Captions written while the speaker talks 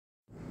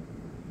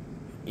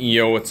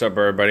Yo, what's up,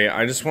 everybody?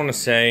 I just want to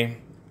say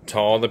to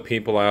all the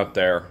people out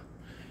there,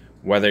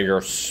 whether you're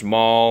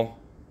small,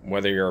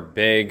 whether you're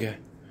big,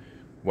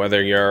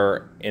 whether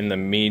you're in the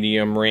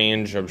medium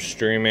range of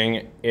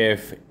streaming,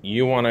 if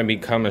you want to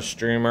become a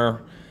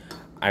streamer,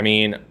 I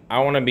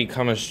want to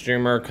become a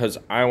streamer because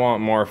I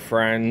want more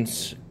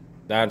friends.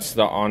 That's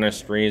the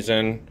honest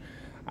reason.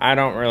 I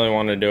don't really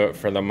want to do it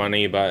for the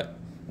money, but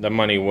the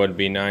money would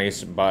be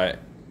nice. But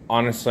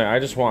honestly, I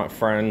just want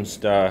friends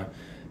to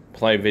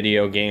play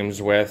video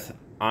games with.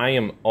 I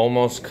am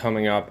almost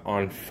coming up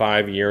on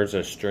 5 years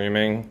of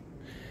streaming,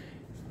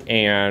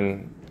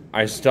 and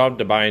I still have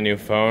to buy a new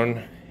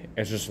phone.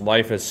 It's just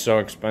life is so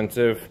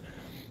expensive.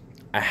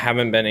 I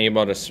haven't been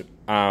able to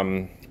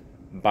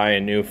buy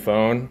a new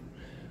phone,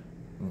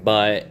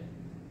 but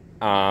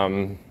I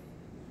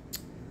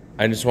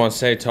just want to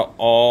say to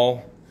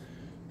all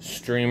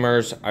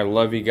streamers, I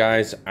love you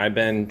guys. I've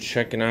been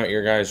checking out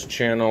your guys'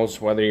 channels,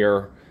 whether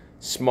you're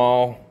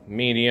small,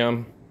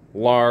 medium,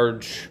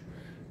 large,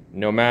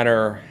 no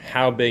matter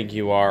how big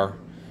you are.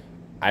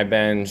 I've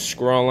been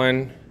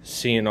scrolling,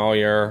 seeing all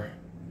your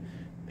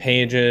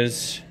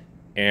pages,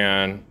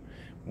 and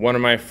one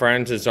of my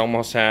friends is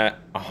almost at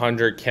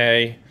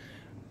 100K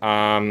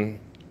follow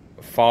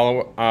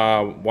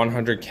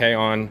 100K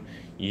on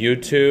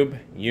YouTube.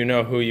 You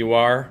know who you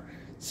are,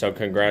 so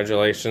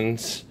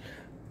congratulations.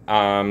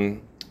 Yeah,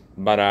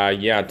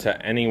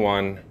 to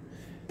anyone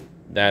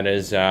that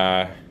is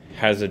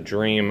has a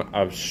dream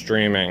of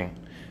streaming,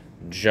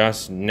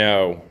 just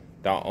know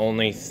the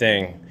only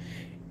thing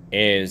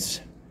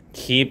is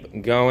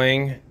keep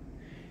going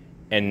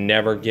and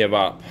never give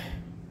up.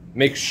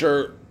 Make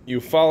sure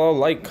you follow,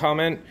 like,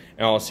 comment,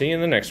 and I'll see you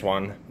in the next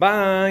one.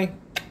 Bye!